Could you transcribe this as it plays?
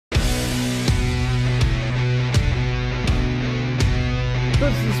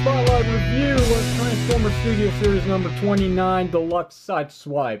This is the Spotlight Review of Transformers Studio Series number 29, Deluxe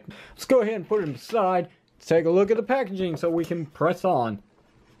Sideswipe. Let's go ahead and put it aside. Let's take a look at the packaging so we can press on.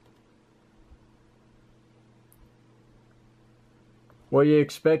 Were you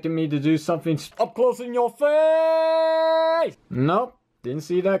expecting me to do something up close in your face? Nope, didn't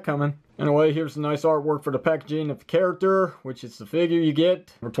see that coming. Anyway, here's some nice artwork for the packaging of the character, which is the figure you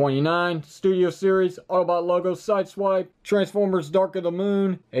get. Number 29, Studio Series, Autobot logo, Sideswipe, Transformers Dark of the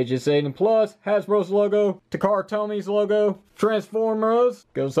Moon, ages 8 and plus, Hasbro's logo, Takara Tomi's logo, Transformers,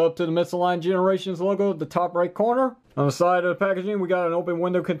 goes up to the Misaligned Generations logo at the top right corner. On the side of the packaging, we got an open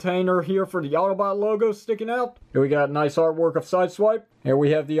window container here for the Autobot logo sticking out. Here we got nice artwork of Sideswipe. Here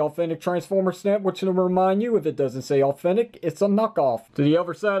we have the authentic Transformer stamp, which will remind you, if it doesn't say authentic, it's a knockoff. To the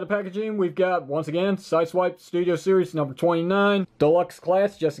other side of the packaging, we've got, once again, Sideswipe Studio Series number 29, Deluxe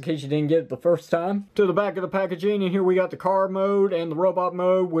class, just in case you didn't get it the first time. To the back of the packaging, and here we got the car mode and the robot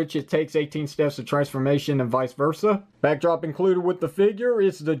mode, which it takes 18 steps of transformation and vice versa. Backdrop included with the figure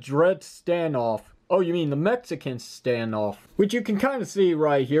is the Dread standoff. Oh, you mean the Mexican standoff, which you can kind of see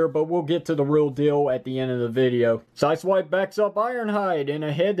right here, but we'll get to the real deal at the end of the video. Sideswipe backs up Ironhide in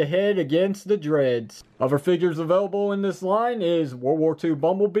a head-to-head against the Dreads. Other figures available in this line is World War II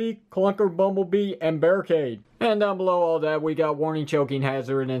Bumblebee, Clunker Bumblebee, and Barricade. And down below all that, we got Warning Choking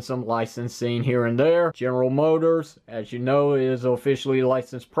Hazard and some licensing here and there. General Motors, as you know, is an officially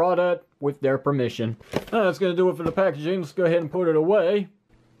licensed product with their permission. That's going to do it for the packaging. Let's go ahead and put it away,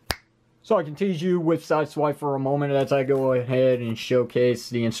 so I can tease you with Sideswipe for a moment as I go ahead and showcase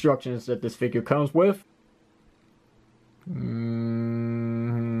the instructions that this figure comes with.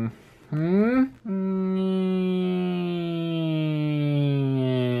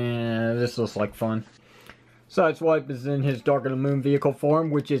 This looks like fun. Sideswipe is in his Dark of the Moon vehicle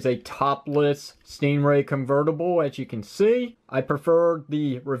form, which is a topless Stingray convertible, as you can see. I prefer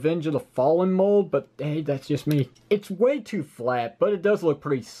the Revenge of the Fallen mold, but hey, that's just me. It's way too flat, but it does look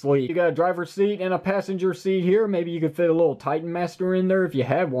pretty sleek. You got a driver's seat and a passenger seat here. Maybe you could fit a little Titan Master in there if you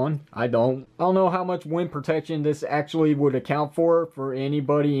had one. I don't. I don't know how much wind protection this actually would account for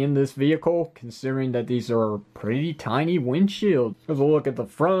anybody in this vehicle, considering that these are pretty tiny windshields. Let's look at the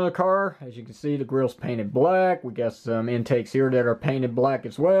front of the car. As you can see, the grille's painted black. We got some intakes here that are painted black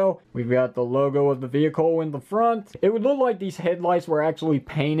as well. We've got the logo of the vehicle in the front. It would look like these headlights were actually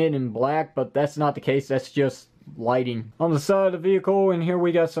painted in black, but that's not the case. That's just lighting. On the side of the vehicle, and here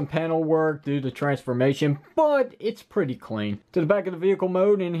we got some panel work due to transformation, but it's pretty clean. To the back of the vehicle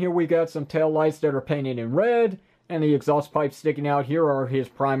mode, and here we got some tail lights that are painted in red. And the exhaust pipes sticking out here are his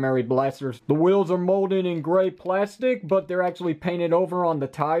primary blasters. The wheels are molded in gray plastic, but they're actually painted over on the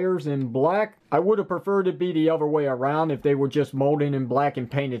tires in black. I would have preferred it be the other way around. If they were just molded in black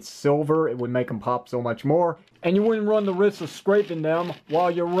and painted silver, it would make them pop so much more. And you wouldn't run the risk of scraping them while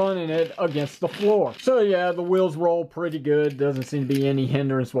you're running it against the floor. So yeah, the wheels roll pretty good. Doesn't seem to be any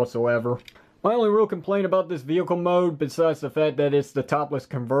hindrance whatsoever. My only real complaint about this vehicle mode, besides the fact that it's the topless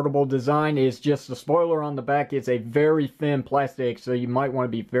convertible design, is just the spoiler on the back is a very thin plastic, so you might want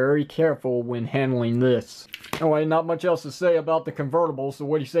to be very careful when handling this. Anyway, not much else to say about the convertible, so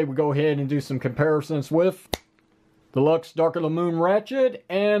what do you say we go ahead and do some comparisons with Deluxe Dark of the Moon Ratchet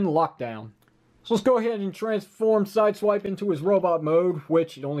and Lockdown. So let's go ahead and transform Sideswipe into his robot mode,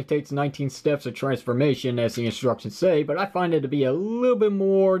 which it only takes 19 steps of transformation as the instructions say, but I find it to be a little bit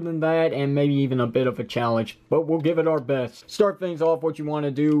more than that and maybe even a bit of a challenge, but we'll give it our best. Start things off, what you want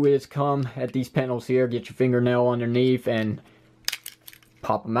to do is come at these panels here, get your fingernail underneath and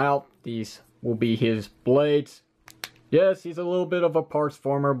pop them out. These will be his blades. Yes, he's a little bit of a parts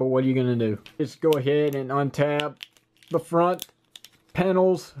former, but what are you going to do? Just go ahead and untab the front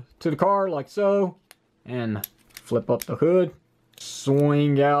panels to the car like so, and flip up the hood,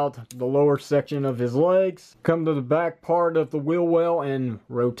 swing out the lower section of his legs, come to the back part of the wheel well and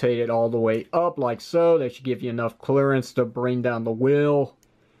rotate it all the way up like so. That should give you enough clearance to bring down the wheel,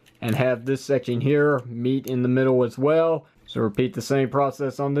 and have this section here meet in the middle as well. So repeat the same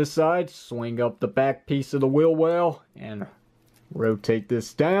process on this side. Swing up the back piece of the wheel well and rotate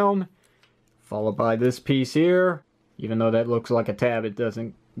this down, followed by this piece here. Even though that looks like a tab, it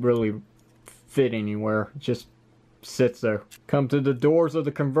doesn't really fit anywhere. It just sits there. Come to the doors of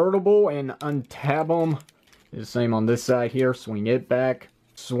the convertible and untab them. The same on this side here. Swing it back.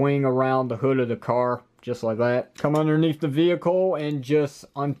 Swing around the hood of the car, just like that. Come underneath the vehicle and just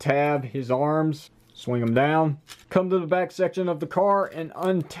untab his arms. Swing them down. Come to the back section of the car and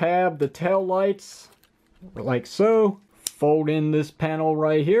untab the tail lights, like so. fold in this panel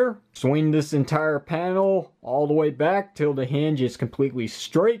right here. Swing this entire panel all the way back till the hinge is completely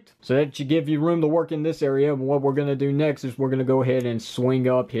straight. So that should give you room to work in this area. And what we're going to do next is we're going to go ahead and swing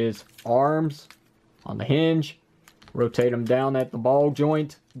up his arms on the hinge. Rotate them down at the ball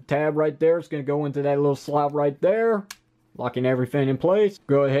joint. The tab right there is going to go into that little slot right there. Locking everything in place.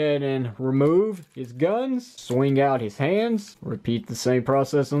 Go ahead and remove his guns. Swing out his hands. Repeat the same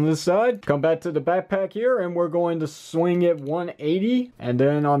process on this side. Come back to the backpack here and we're going to swing it 180. And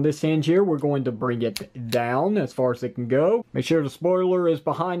then on this hinge here, we're going to bring it down as far as it can go. Make sure the spoiler is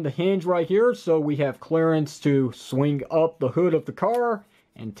behind the hinge right here so we have clearance to swing up the hood of the car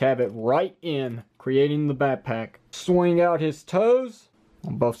and tab it right in, creating the backpack. Swing out his toes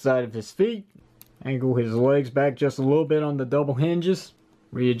on both sides of his feet. Angle his legs back just a little bit on the double hinges.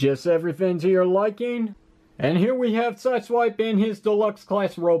 Readjust everything to your liking. And here we have Sideswipe in his Deluxe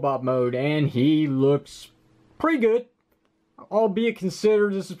class robot mode. And he looks pretty good. Albeit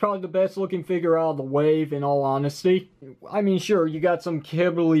considered, this is probably the best looking figure out of the wave, in all honesty. I mean, sure, you got some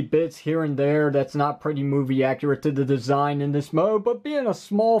kibbly bits here and there that's not pretty movie accurate to the design in this mode. But being a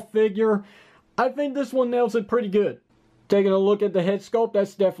small figure, I think this one nails it pretty good. Taking a look at the head sculpt,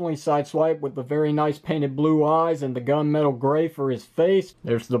 that's definitely Sideswipe with the very nice painted blue eyes and the gunmetal gray for his face.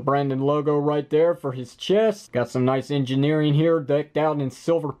 There's the Brandon logo right there for his chest. Got some nice engineering here decked out in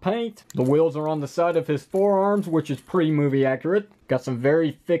silver paint. The wheels are on the side of his forearms, which is pretty movie accurate. Got some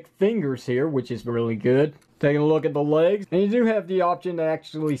very thick fingers here, which is really good. Taking a look at the legs, and you do have the option to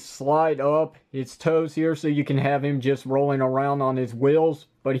actually slide up his toes here so you can have him just rolling around on his wheels,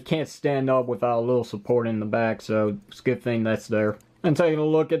 but he can't stand up without a little support in the back, so it's a good thing that's there. And taking a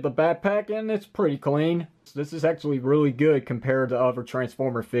look at the backpack, and it's pretty clean. This is actually really good compared to other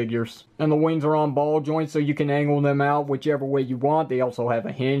Transformer figures. And the wings are on ball joints so you can angle them out whichever way you want. They also have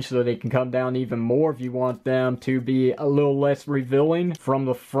a hinge so they can come down even more if you want them to be a little less revealing from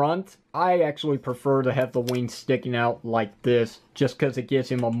the front. I actually prefer to have the wings sticking out like this just because it gives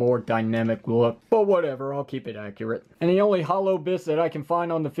him a more dynamic look. But whatever, I'll keep it accurate. And the only hollow bits that I can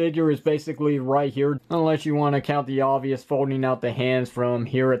find on the figure is basically right here. Unless you want to count the obvious folding out the hands from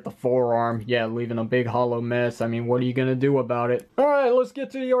here at the forearm. Yeah, leaving a big hollow mess. I mean, what are you going to do about it? Alright, let's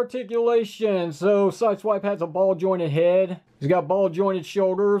get to the articulation. So, Sideswipe has a ball jointed head. He's got ball jointed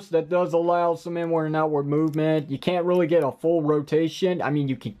shoulders. That does allow some inward and outward movement. You can't really get a full rotation. I mean,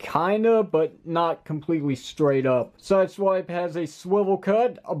 you can kinda, but not completely straight up. Sideswipe has a swivel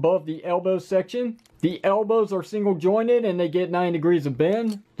cut above the elbow section. The elbows are single jointed and they get 9 degrees of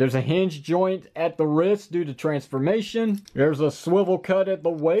bend. There's a hinge joint at the wrist due to transformation. There's a swivel cut at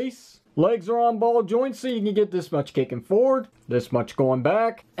the waist. Legs are on ball joints so you can get this much kicking forward, this much going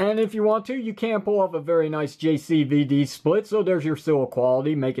back. And if you want to, you can pull off a very nice JCVD split. So there's your seal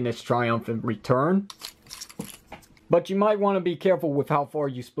quality, making this triumphant return. But you might want to be careful with how far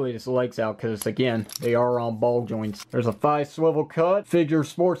you split his legs out because, again, they are on ball joints. There's a thigh swivel cut. Figure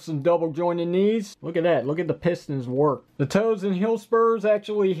sports some double jointed knees. Look at that. Look at the pistons work. The toes and heel spurs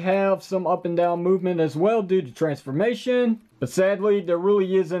actually have some up and down movement as well due to transformation. But sadly, there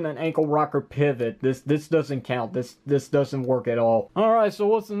really isn't an ankle rocker pivot. This doesn't count. This doesn't work at all. Alright, so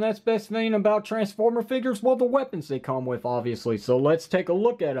what's the next best thing about Transformer figures? Well, the weapons they come with, obviously. So let's take a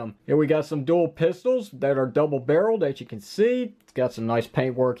look at them. Here we got some dual pistols that are double barreled, as you can see. It's got some nice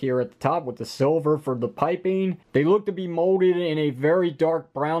paintwork here at the top with the silver for the piping. They look to be molded in a very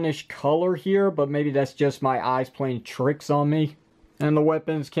dark brownish color here, but maybe that's just my eyes playing tricks on me. And the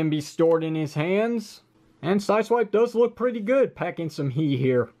weapons can be stored in his hands. And Sideswipe does look pretty good, packing some heat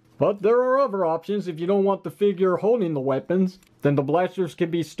here. But there are other options if you don't want the figure holding the weapons. Then the blasters can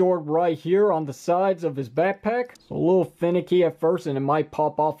be stored right here on the sides of his backpack. It's a little finicky at first and it might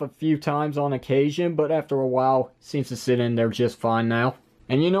pop off a few times on occasion, but after a while, it seems to sit in there just fine now.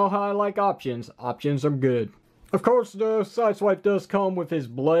 And you know how I like options. Options are good. Of course, the Sideswipe does come with his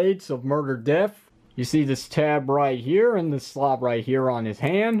blades of murder death. You see this tab right here and this slot right here on his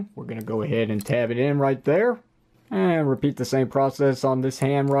hand. We're going to go ahead and tab it in right there. And repeat the same process on this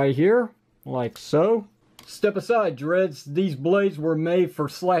hand right here, like so. Step aside, Dreads. These blades were made for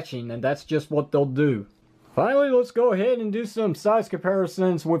slashing, and that's just what they'll do. Finally, let's go ahead and do some size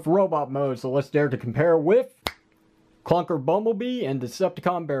comparisons with robot mode. So let's dare to compare with Clunker Bumblebee and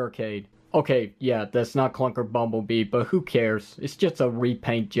Decepticon Barricade. Okay, yeah, that's not Clunker Bumblebee, but who cares? It's just a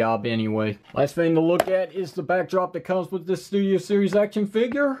repaint job anyway. Last thing to look at is the backdrop that comes with this Studio Series action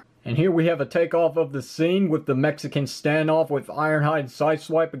figure. And here we have a takeoff of the scene with the Mexican standoff with Ironhide and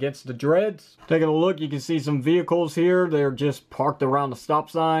Sideswipe against the Dreads. Taking a look, you can see some vehicles here. They're just parked around the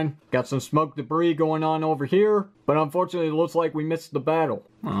stop sign. Got some smoke debris going on over here. But unfortunately, it looks like we missed the battle.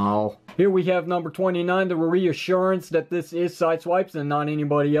 Oh. Here we have number 29, the reassurance that this is Sideswipe's and not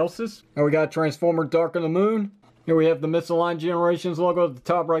anybody else's. And we got Transformer Dark of the Moon. Here we have the Misaligned Generations logo at the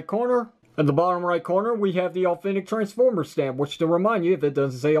top right corner. At the bottom right corner, we have the authentic Transformer stamp, which to remind you, if it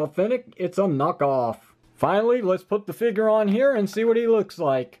doesn't say authentic, it's a knockoff. Finally, let's put the figure on here and see what he looks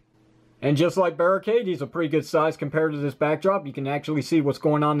like. And just like Barricade, he's a pretty good size compared to this backdrop. You can actually see what's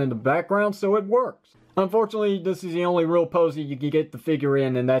going on in the background, so it works. Unfortunately, this is the only real pose that you can get the figure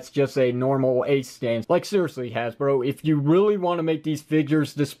in, and that's just a normal ace stance. Like seriously, Hasbro, if you really want to make these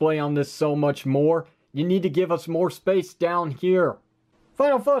figures display on this so much more, you need to give us more space down here.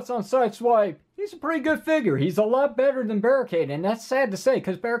 Final thoughts on Sideswipe. He's a pretty good figure. He's a lot better than Barricade, and that's sad to say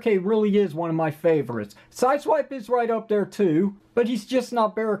because Barricade really is one of my favorites. Sideswipe is right up there too, but he's just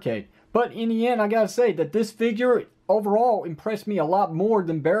not Barricade. But in the end, I gotta say that this figure overall impressed me a lot more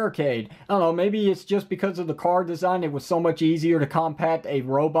than Barricade. I don't know, maybe it's just because of the car design. It was so much easier to compact a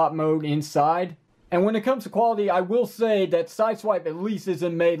robot mode inside. And when it comes to quality, I will say that Sideswipe at least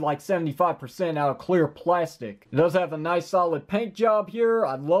isn't made like 75% out of clear plastic. It does have a nice solid paint job here.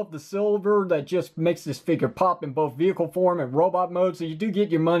 I love the silver that just makes this figure pop in both vehicle form and robot mode. So you do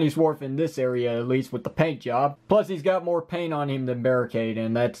get your money's worth in this area, at least with the paint job. Plus he's got more paint on him than Barricade,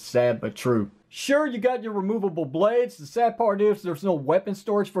 and that's sad but true. Sure, you got your removable blades. The sad part is there's no weapon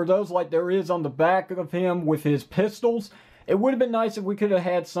storage for those like there is on the back of him with his pistols. It would have been nice if we could have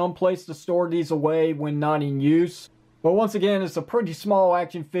had some place to store these away when not in use. But once again, it's a pretty small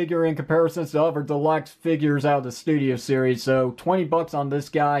action figure in comparison to other Deluxe figures out of the Studio Series. So 20 bucks on this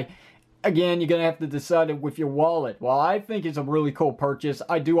guy. Again, you're going to have to decide it with your wallet. While I think it's a really cool purchase,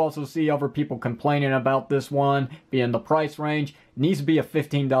 I do also see other people complaining about this one being the price range. It needs to be a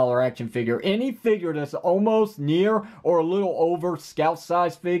 $15 action figure. Any figure that's almost near or a little over Scout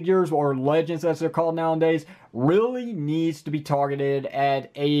size figures or Legends as they're called nowadays really needs to be targeted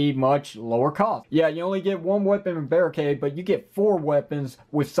at a much lower cost. Yeah, you only get one weapon in Barricade, but you get 4 weapons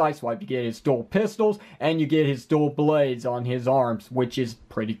with Sideswipe. You get his dual pistols and you get his dual blades on his arms, which is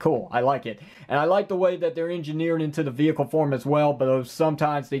pretty cool. I like it. And I like the way that they're engineered into the vehicle form as well, but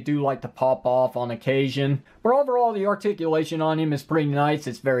sometimes they do like to pop off on occasion. But overall, the articulation on him is pretty nice.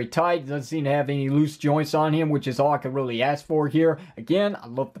 It's very tight. It doesn't seem to have any loose joints on him, which is all I could really ask for here. Again, I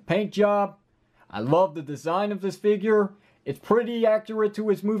love the paint job. I love the design of this figure. It's pretty accurate to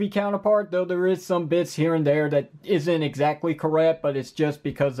his movie counterpart, though there is some bits here and there that isn't exactly correct, but it's just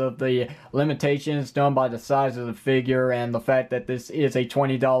because of the limitations done by the size of the figure and the fact that this is a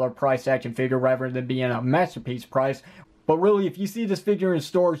 $20 price action figure rather than being a masterpiece price. But really, if you see this figure in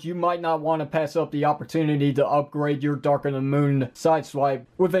stores, you might not want to pass up the opportunity to upgrade your Dark of the Moon Sideswipe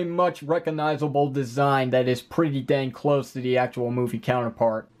with a much recognizable design that is pretty dang close to the actual movie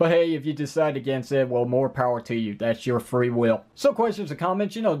counterpart. But hey, if you decide against it, well, more power to you. That's your free will. So questions or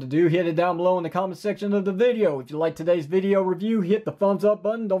comments, you know what to do. Hit it down below in the comment section of the video. If you like today's video review, hit the thumbs up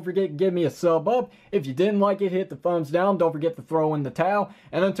button. Don't forget to give me a sub up. If you didn't like it, hit the thumbs down. Don't forget to throw in the towel.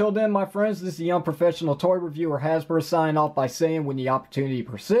 And until then, my friends, this is the unprofessional toy reviewer Hasbro signing off by saying, when the opportunity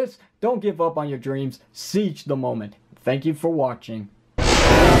persists, don't give up on your dreams, seize the moment. Thank you for watching.